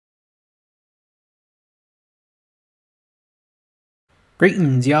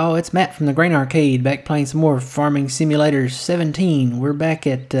Greetings, y'all. It's Matt from the Grain Arcade, back playing some more Farming Simulator 17. We're back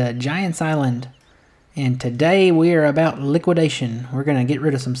at Giants Island, and today we are about liquidation. We're going to get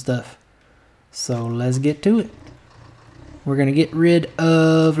rid of some stuff. So let's get to it. We're going to get rid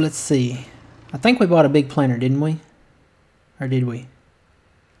of, let's see. I think we bought a big planter, didn't we? Or did we?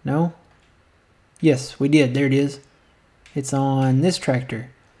 No? Yes, we did. There it is. It's on this tractor.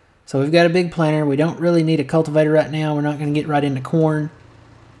 So we've got a big planter. We don't really need a cultivator right now. We're not going to get right into corn.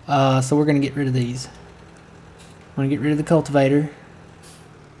 So we're going to get rid of these. I'm going to get rid of the cultivator.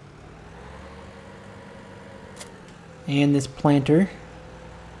 And this planter.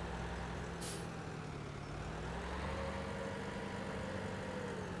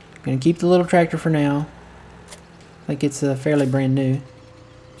 Going to keep the little tractor for now. I think it's fairly brand new.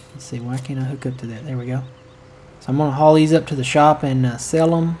 Let's see, why can't I hook up to that? There we go. So I'm going to haul these up to the shop and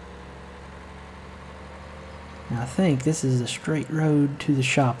sell them. Now I think this is a straight road to the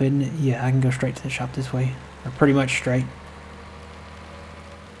shop, isn't it? Yeah, I can go straight to the shop this way. Or pretty much straight.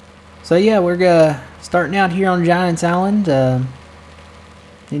 So yeah, we're starting out here on Giants Island.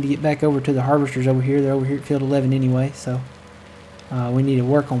 Need to get back over to the harvesters over here. They're over here at field 11 anyway, so we need to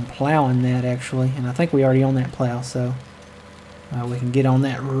work on plowing that actually. And I think we already own that plow, so we can get on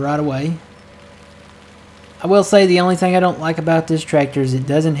that right away. I will say the only thing I don't like about this tractor is it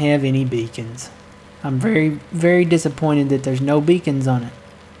doesn't have any beacons. I'm very, very disappointed that there's no beacons on it.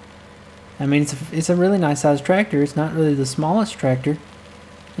 I mean, it's a really nice sized tractor. It's not really the smallest tractor.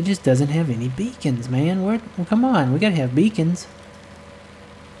 It just doesn't have any beacons, man. Well, come on, we gotta have beacons.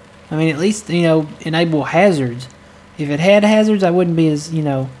 I mean, at least, you know, enable hazards. If it had hazards, I wouldn't be as, you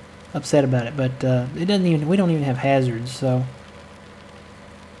know, upset about it. But it doesn't even. We don't even have hazards. So,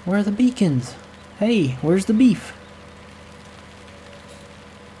 where are the beacons? Hey, where's the beef?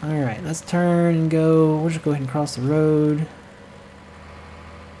 Alright, let's turn and go. We'll just go ahead and cross the road.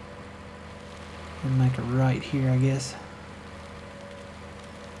 And make a right here, I guess.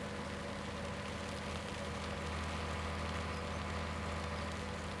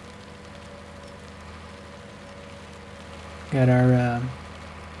 Got our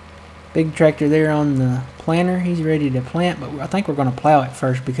big tractor there on the planter. He's ready to plant, but I think we're going to plow it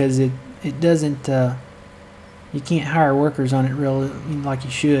first because it doesn't... you can't hire workers on it really like you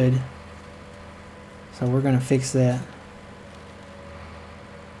should. So we're going to fix that.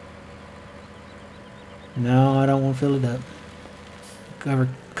 No, I don't want to fill it up.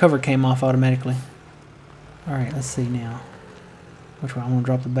 Cover came off automatically. Alright, let's see now. Which one? I'm going to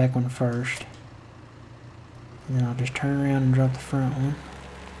drop the back one first. And then I'll just turn around and drop the front one.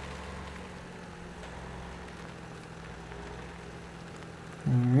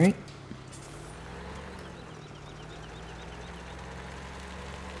 Alright.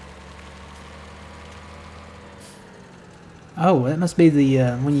 Oh, that must be the,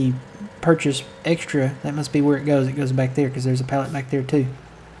 when you purchase extra, that must be where it goes. It goes back there because there's a pallet back there too.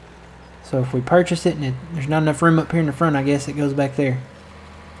 So if we purchase it and there's not enough room up here in the front, I guess it goes back there.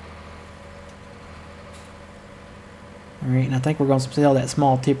 Alright, and I think we're going to sell that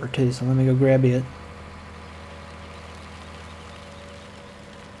small tipper too, so let me go grab it.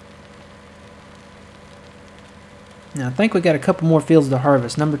 Now I think we got a couple more fields to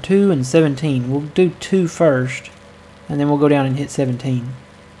harvest, number 2 and 17. We'll do 2 first. And then we'll go down and hit 17.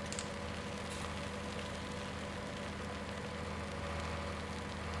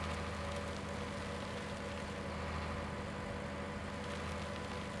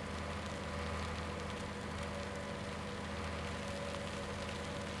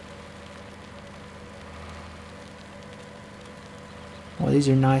 Well, these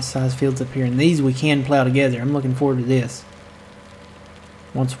are nice sized fields up here. And these we can plow together. I'm looking forward to this.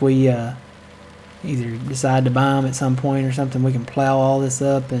 Once we... either decide to buy them at some point or something, we can plow all this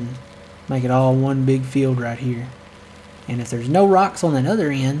up and make it all one big field right here. And if there's no rocks on that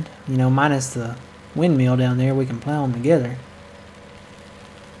other end, you know, minus the windmill down there, we can plow them together.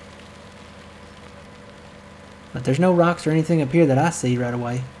 But there's no rocks or anything up here that I see right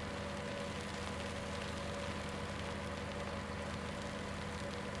away.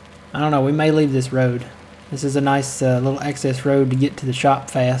 I don't know, we may leave this road. This is a nice little access road to get to the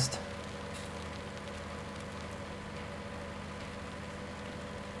shop fast.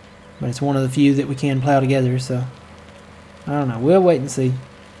 But it's one of the few that we can plow together, so I don't know. We'll wait and see.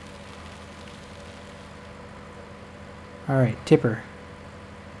 Alright, tipper.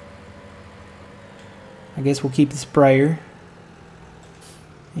 I guess we'll keep the sprayer.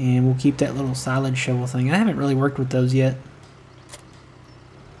 And we'll keep that little silage shovel thing. I haven't really worked with those yet.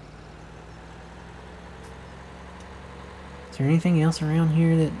 Is there anything else around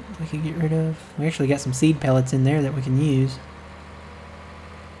here that we could get rid of? We actually got some seed pellets in there that we can use.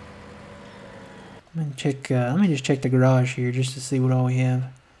 Let me check. Let me just check the garage here just to see what all we have.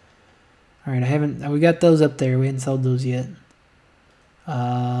 All right, I haven't. We got those up there. We hadn't sold those yet.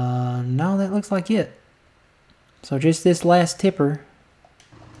 No, that looks like it. So just this last tipper.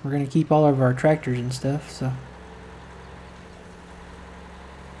 We're gonna keep all of our tractors and stuff. So.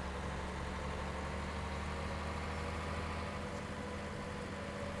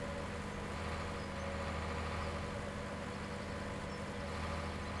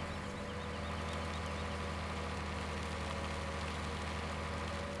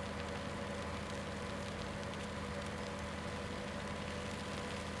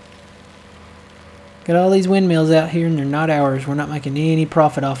 Got all these windmills out here and they're not ours. We're not making any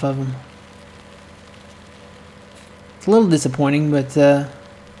profit off of them. It's a little disappointing, but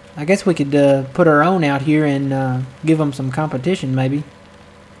I guess we could put our own out here and give them some competition maybe.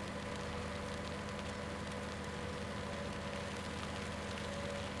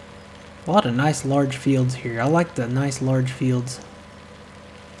 A lot of nice large fields here. I like the nice large fields.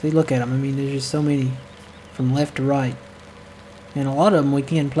 See, look at them. I mean, there's just so many from left to right. And a lot of them we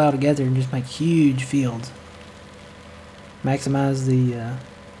can plow together and just make huge fields. Maximize the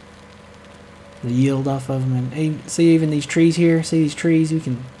yield off of them. And see, even these trees here, see these trees, we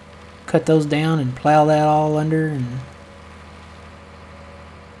can cut those down and plow that all under and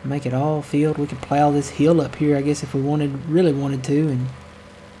make it all field. We could plow this hill up here, I guess, if we really wanted to, and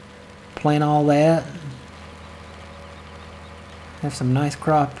plant all that. Have some nice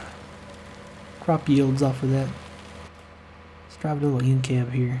crop yields off of that. Drive a little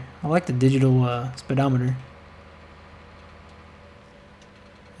in-cab here. I like the digital speedometer.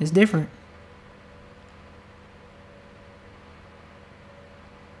 It's different.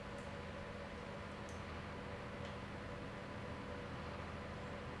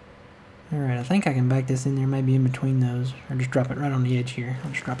 Alright, I think I can back this in there maybe in between those. Or just drop it right on the edge here. I'll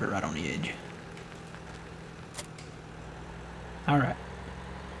just drop it right on the edge. Alright.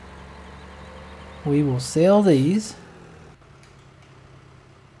 We will sell these.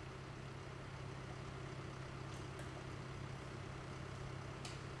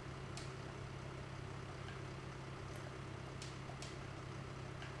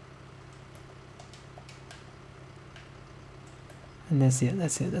 And that's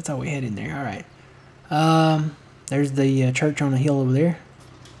it. That's all we had in there. All right. There's the church on the hill over there.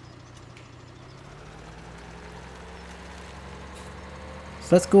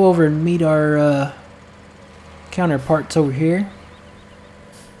 So let's go over and meet our counterparts over here.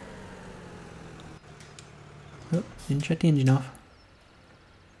 Oh, didn't shut the engine off.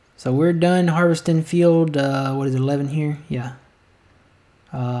 So we're done harvesting field. What is it, 11 here? Yeah.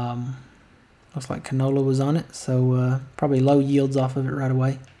 Looks like canola was on it, so probably low yields off of it right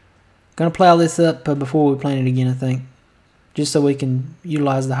away. Gonna plow this up before we plant it again, I think, just so we can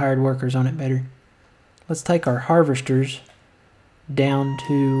utilize the hired workers on it better. Let's take our harvesters down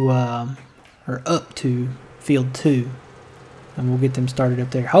to or up to field 2, and we'll get them started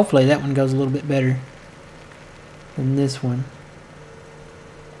up there. Hopefully that one goes a little bit better than this one.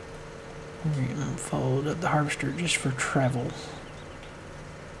 We're gonna fold up the harvester just for travel.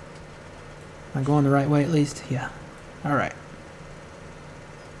 Am I going the right way at least? Yeah. Alright.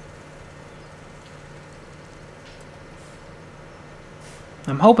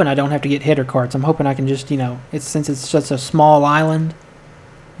 I'm hoping I don't have to get header carts. I'm hoping I can just, since it's such a small island,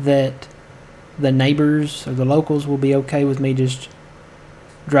 that the neighbors or the locals will be okay with me just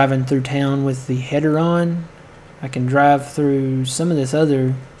driving through town with the header on. I can drive through some of this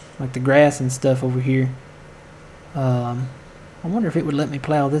other, like the grass and stuff over here. I wonder if it would let me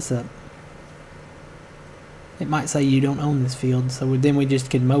plow this up. It might say you don't own this field, so then we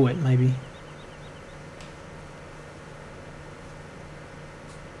just could mow it, maybe.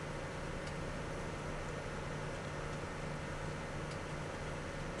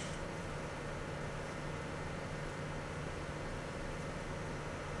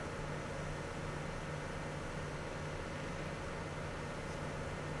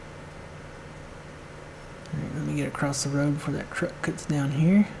 Alright, let me get across the road before that truck cuts down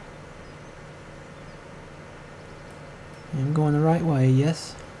here. I'm going the right way,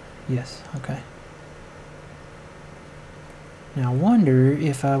 yes? Yes, okay. Now I wonder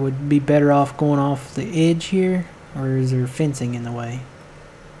if I would be better off going off the edge here, or is there fencing in the way?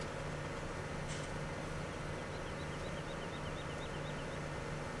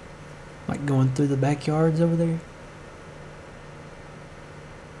 Like going through the backyards over there?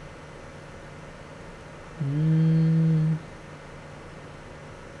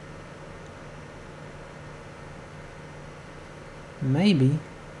 Maybe.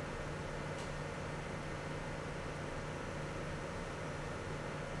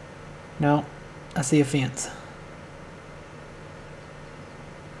 No, I see a fence.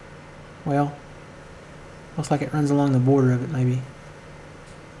 Well, looks like it runs along the border of it, maybe.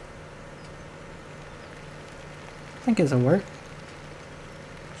 I think this'll work.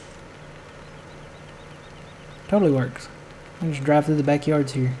 Totally works. I can just drive through the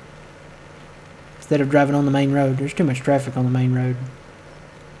backyards here instead of driving on the main road. There's too much traffic on the main road.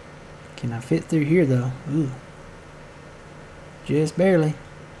 Can I fit through here though? Ooh. Just barely.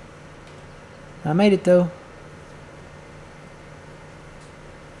 I made it though.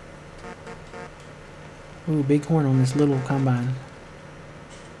 Ooh, big horn on this little combine.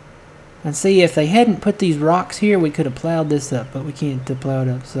 And see, if they hadn't put these rocks here, we could have plowed this up, but we can't plow it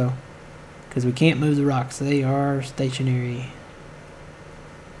up, so. Because we can't move the rocks. They are stationary.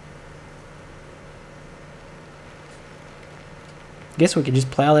 Guess we could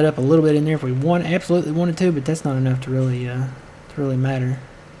just plow that up a little bit in there if we absolutely wanted to, but that's not enough to really matter.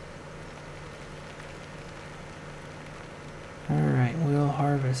 Alright, we'll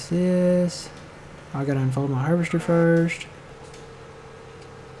harvest this. I gotta unfold my harvester first.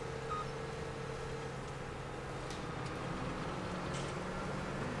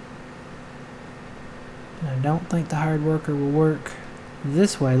 And I don't think the hired worker will work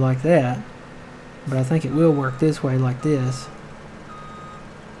this way like that, but I think it will work this way like this.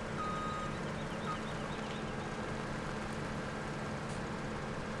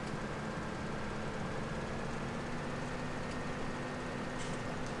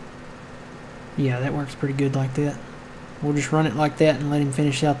 Yeah, that works pretty good like that. We'll just run it like that and let him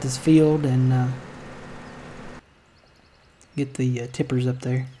finish out this field and get the tippers up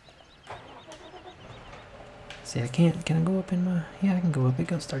there. See, I can't. Can I go up in my... Yeah, I can go up. It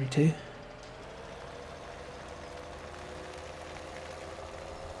goes 32.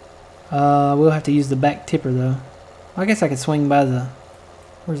 We'll have to use the back tipper though. I guess I could swing by the...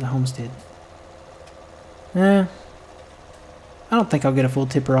 Where's the homestead? Nah. I don't think I'll get a full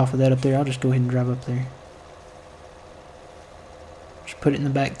tipper off of that up there. I'll just go ahead and drive up there. Just put it in the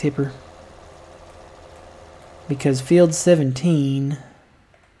back tipper. Because field 17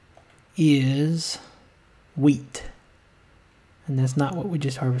 is wheat. And that's not what we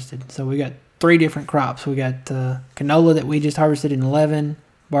just harvested. So we got 3 different crops. We got canola that we just harvested in 11,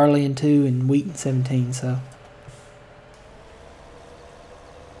 barley in 2, and wheat in 17. So...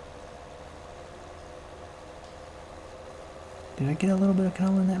 Did I get a little bit of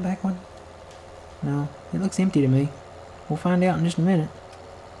canola in that back one? No, it looks empty to me. We'll find out in just a minute.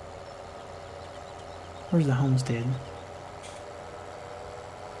 Where's the homestead?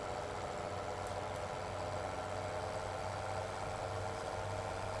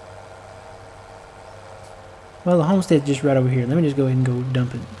 Well, the homestead's just right over here. Let me just go ahead and go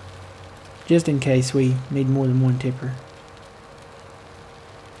dump it. Just in case we need more than one tipper.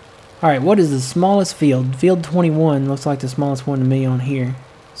 Alright, what is the smallest field? Field 21 looks like the smallest one to me on here.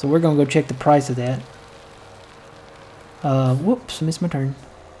 So we're going to go check the price of that. Whoops, missed my turn.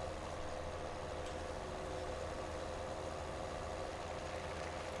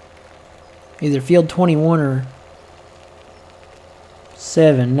 Either field 21 or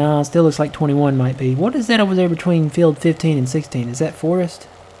 7. No, it still looks like 21 might be. What is that over there between field 15 and 16? Is that forest?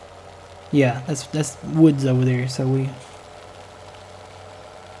 Yeah, that's woods over there, so we...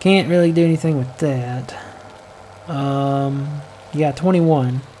 Can't really do anything with that. Yeah,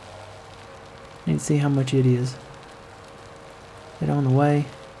 21. Need to see how much it is. Is it on the way?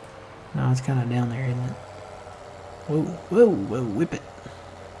 No, it's kind of down there, isn't it? Whoa, whoa, whoa, whip it.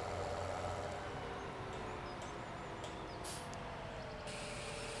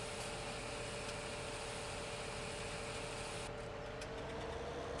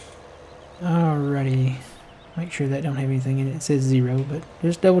 Alrighty. Make sure that don't have anything in it. It says 0, but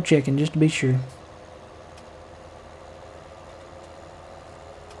just double checking just to be sure.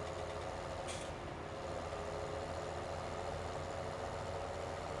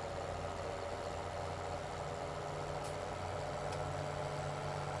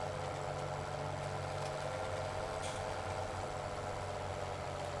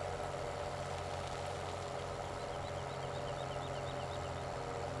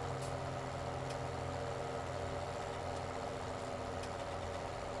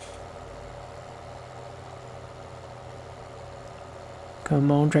 Come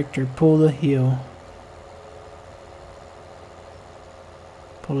on, tractor, pull the hill.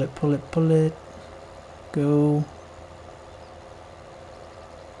 Pull it, pull it, pull it. Go.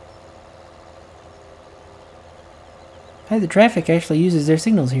 Hey, the traffic actually uses their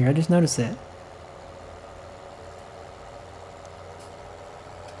signals here. I just noticed that.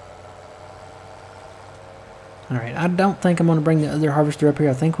 Alright, I don't think I'm going to bring the other harvester up here.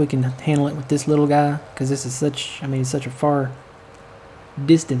 I think we can handle it with this little guy, because this is such, I mean, such a far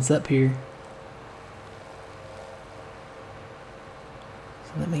distance up here.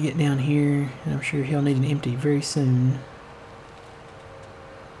 So let me get down here, and I'm sure he'll need an empty very soon.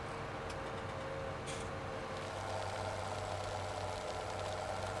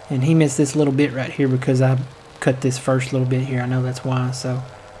 And he missed this little bit right here because I cut this first little bit here. I know that's why, so.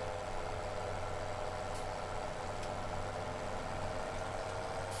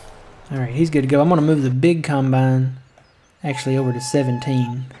 Alright, he's good to go. I'm going to move the big combine actually over to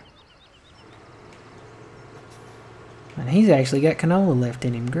 17. And he's actually got canola left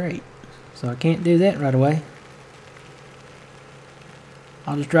in him. Great. So I can't do that right away.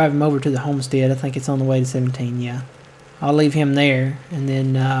 I'll just drive him over to the homestead. I think it's on the way to 17, yeah. I'll leave him there, and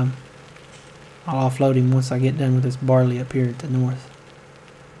then I'll offload him once I get done with this barley up here at the north.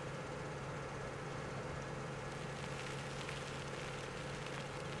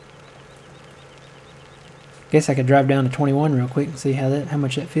 Guess I could drive down to 21 real quick and see how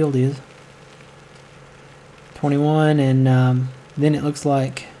much that field is. 21, and then it looks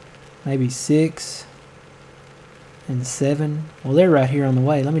like maybe 6 and 7. Well, they're right here on the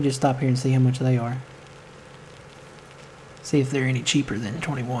way. Let me just stop here and see how much they are. See if they're any cheaper than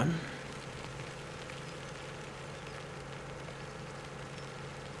 21.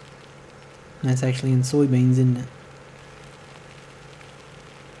 And that's actually in soybeans, isn't it?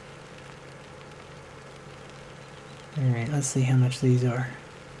 Alright, let's see how much these are.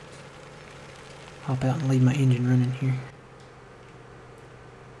 Hop out and leave my engine running here.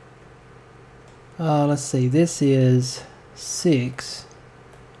 Let's see, this is 6.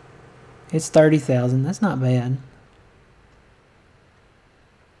 It's 30,000, that's not bad.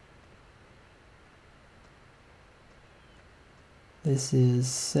 This is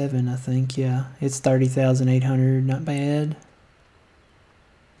 7, I think, yeah. It's 30,800, not bad.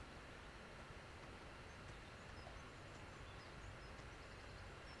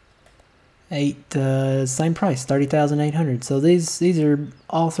 Same price, 30,800. So these are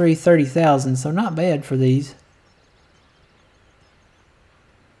all three 30,000, so not bad for these.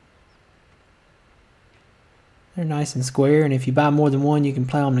 They're nice and square, and if you buy more than one, you can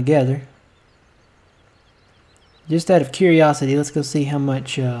plow them together. Just out of curiosity, let's go see how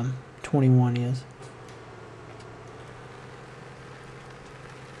much 21 is.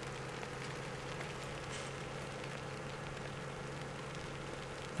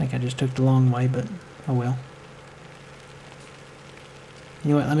 I think I just took the long way, but oh well.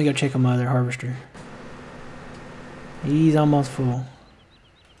 You know what, let me go check on my other harvester. He's almost full.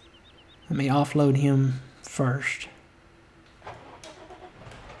 Let me offload him first.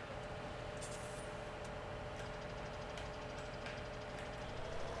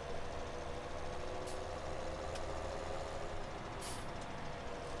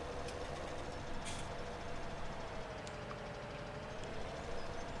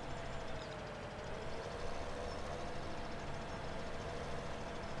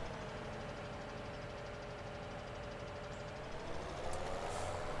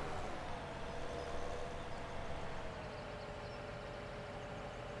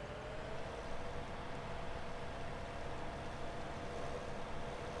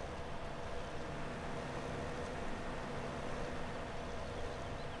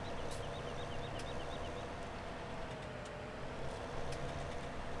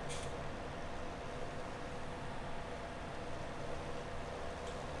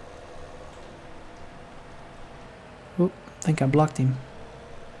 Oop, I think I blocked him.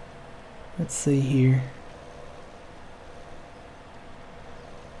 Let's see here.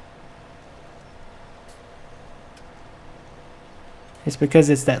 It's because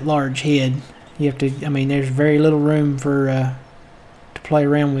it's that large head. You have to, I mean, there's very little room for to play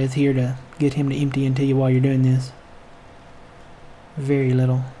around with here to get him to empty into you while you're doing this. Very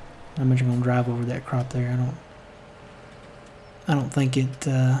little. How much you gonna drive over that crop there? I don't think it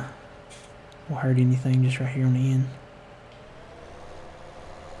will hurt anything just right here on the end.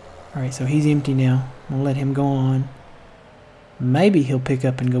 Alright, so he's empty now. I'm gonna let him go on. Maybe he'll pick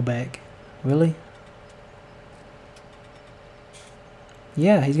up and go back. Will he?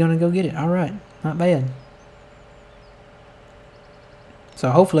 Yeah, he's gonna go get it. Alright, not bad. So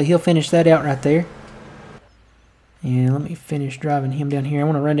hopefully he'll finish that out right there. And let me finish driving him down here. I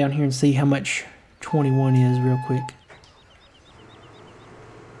want to run down here and see how much 21 is real quick.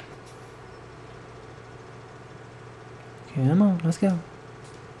 Come on, let's go.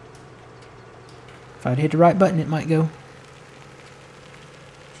 If I'd hit the right button, it might go.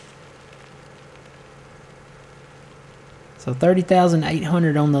 So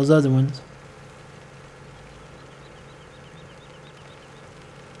 30,800 on those other ones.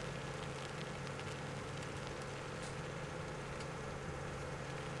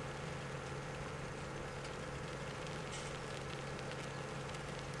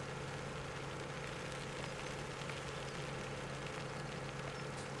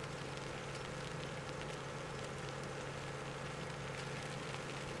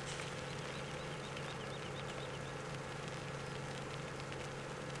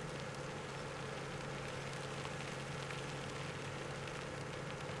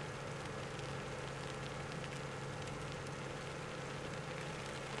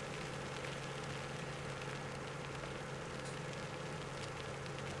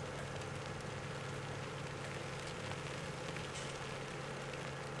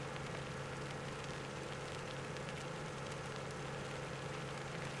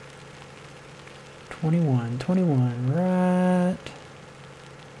 21, 21, right.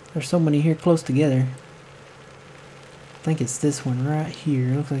 There's so many here close together. I think it's this one right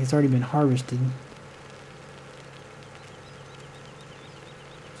here. Looks like it's already been harvested.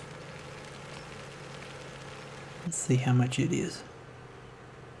 Let's see how much it is.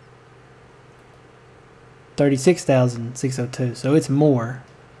 36,602. So it's more.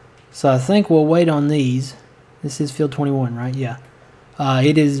 So I think we'll wait on these. This is field 21, right? Yeah.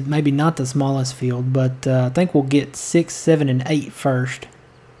 It is maybe not the smallest field, but I think we'll get 6, 7, and 8 first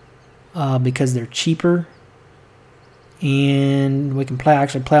because they're cheaper. And we can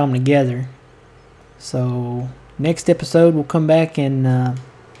actually plow them together. So next episode we'll come back and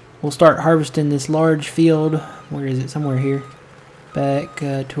we'll start harvesting this large field. Where is it? Somewhere here. Back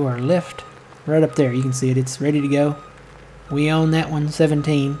to our left. Right up there. You can see it. It's ready to go. We own that one,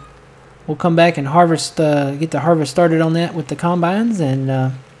 17. We'll come back and harvest, get the harvest started on that with the combines, and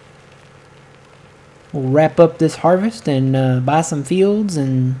we'll wrap up this harvest and buy some fields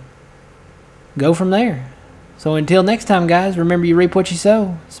and go from there. So until next time, guys, remember you reap what you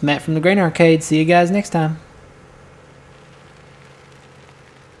sow. It's Matt from the Grain Arcade. See you guys next time.